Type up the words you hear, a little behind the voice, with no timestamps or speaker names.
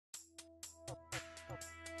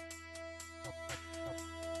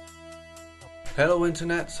Hello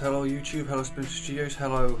Internet, hello YouTube, hello Splinter Studios,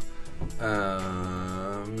 hello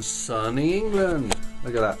sunny England.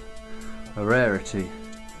 Look at that, a rarity.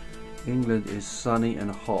 England is sunny and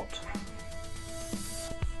hot.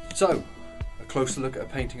 So, a closer look at a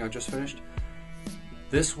painting I just finished.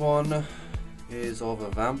 This one is of a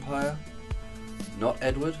vampire, not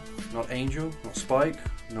Edward, not Angel, not Spike,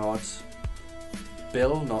 not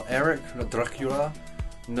Bill, not Eric, not Dracula,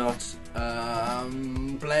 not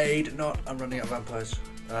Blade, not, I'm running out of vampires,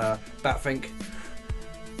 Batfink.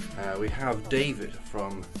 We have David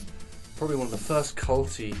from probably one of the first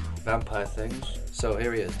culty vampire things. So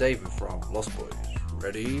here he is, David from Lost Boys.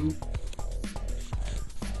 Ready?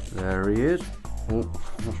 There he is. Oh,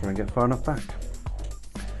 I'm not trying to get far enough back.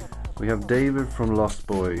 We have David from Lost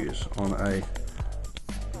Boys on a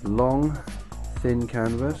long, thin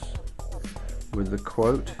canvas with the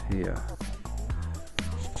quote here.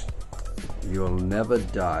 You'll never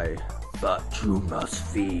die, but you must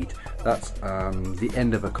feed. That's the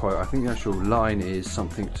end of a quote. I think the actual line is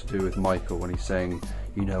something to do with Michael when he's saying,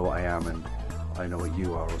 you know what I am and I know what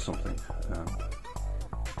you are, or something.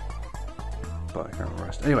 But I can't remember the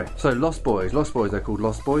rest. Anyway, so Lost Boys. Lost Boys, they're called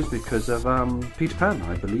Lost Boys because of Peter Pan,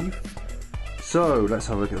 I believe. So let's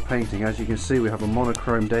have a look at the painting. As you can see, we have a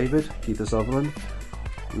monochrome David, Kiefer Sutherland,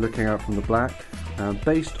 looking out from the black,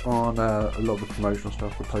 based on a lot of the promotional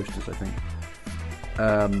stuff, the posters, I think.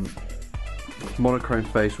 Monochrome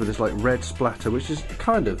face with this like red splatter, which is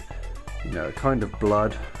kind of, you know, kind of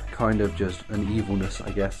blood, kind of just an evilness, I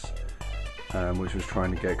guess, which was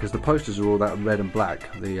trying to get, because the posters are all that red and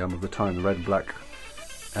black, of the time, the red and black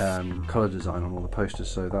colour design on all the posters,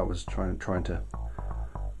 so that was trying to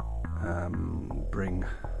bring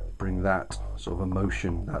that sort of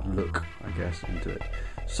emotion, that look, I guess, into it.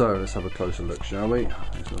 So let's have a closer look, shall we?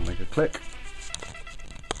 I'm just going to make a click.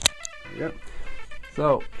 There we go.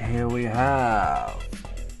 So here we have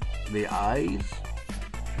the eyes.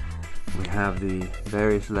 We have the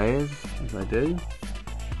various layers, as I do.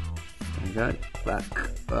 There we go.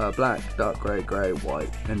 Black, dark grey, grey, white,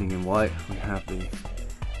 ending in white. We have the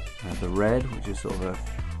red, which is sort of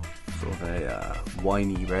a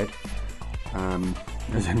winey red.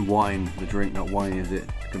 As in wine, the drink, not wine, is it?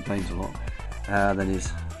 Complains a lot. Then his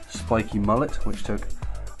spiky mullet, which took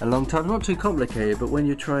a long time. Not too complicated, but when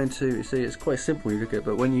you're trying to see, it's quite simple. You look at it,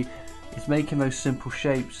 but when it's making those simple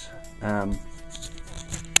shapes,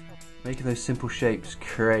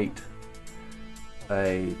 create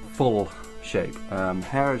a full shape.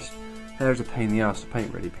 Hair is a pain in the ass to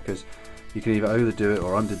paint, really, because you can either overdo it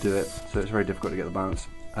or underdo it, so it's very difficult to get the balance.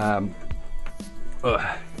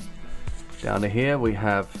 Down to here we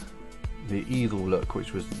have the evil look,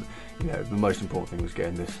 which was, you know, the most important thing was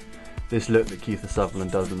getting this look that Kiefer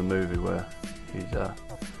Sutherland does in the movie, where he's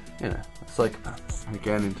you know, a psychopath. And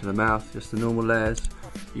again, into the mouth, just the normal layers.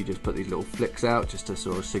 You just put these little flicks out just to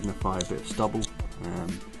sort of signify a bit of stubble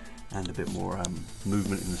and a bit more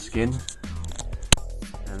movement in the skin.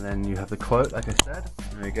 And then you have the quote, like I said.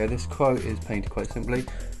 There you go. This quote is painted quite simply.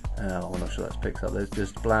 I'm not sure that's picked up. There's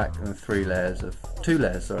just black and two layers,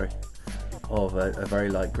 of a very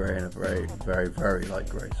light grey and a very, very, very light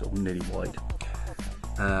grey, sort of nearly white.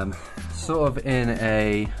 Sort of in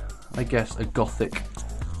a, I guess, a gothic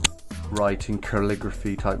writing,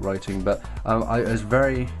 calligraphy type writing, but it was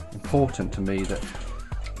very important to me that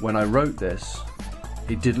when I wrote this,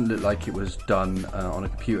 it didn't look like it was done on a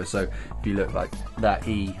computer. So if you look, like that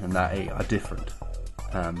E and that E are different.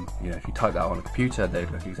 You know, if you type that on a computer, they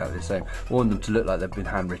look exactly the same. I want them to look like they've been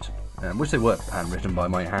handwritten, which they were handwritten by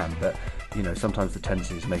my hand, but you know, sometimes the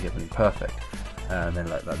tendency is to make everything perfect. And then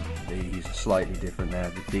like that, the E's are slightly different there,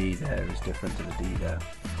 the D there is different to the D there.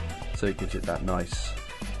 So it gives it that nice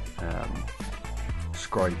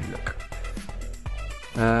scribey look.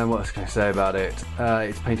 What else can I say about it?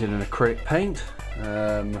 It's painted in acrylic paint.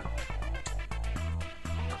 There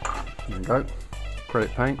we go,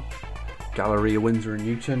 acrylic paint. Galleria Winsor &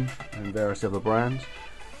 Newton and various other brands,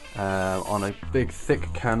 on a big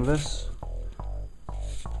thick canvas,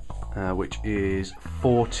 which is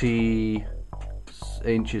 40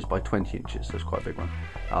 inches by 20 inches, so it's quite a big one.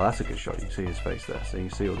 Oh, that's a good shot. You can see his face there, so you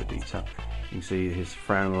can see all the detail. You can see his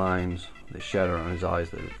frown lines, the shadow on his eyes,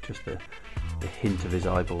 just the hint of his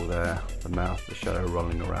eyeball there, the mouth, the shadow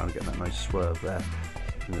rolling around, getting that nice swerve there,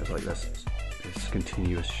 and there's like this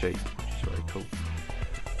continuous shape, which is very cool.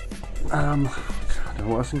 I don't know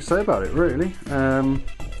what else I can say about it, really.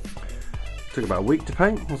 Took about a week to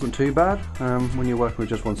paint, wasn't too bad. When you're working with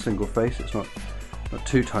just one single face, it's not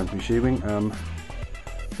too time consuming.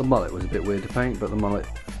 The mullet was a bit weird to paint, but the mullet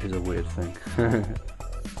is a weird thing.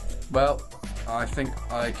 Well, I think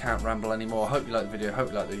I can't ramble anymore. I hope you liked the video, hope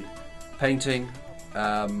you liked the painting.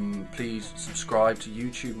 Please subscribe to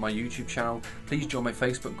YouTube, my YouTube channel. Please join my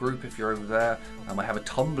Facebook group if you're over there. I have a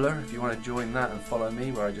Tumblr if you want to join that and follow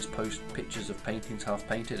me, where I just post pictures of paintings half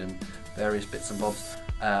painted and various bits and bobs.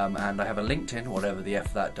 And I have a LinkedIn, whatever the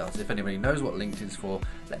F that does. If anybody knows what LinkedIn's for,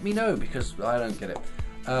 let me know, because I don't get it.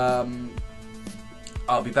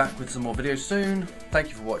 I'll be back with some more videos soon. Thank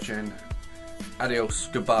you for watching. Adios,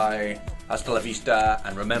 goodbye, hasta la vista,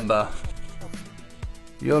 and remember,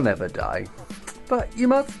 you'll never die, but you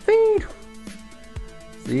must feed.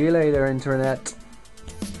 See you later, Internet.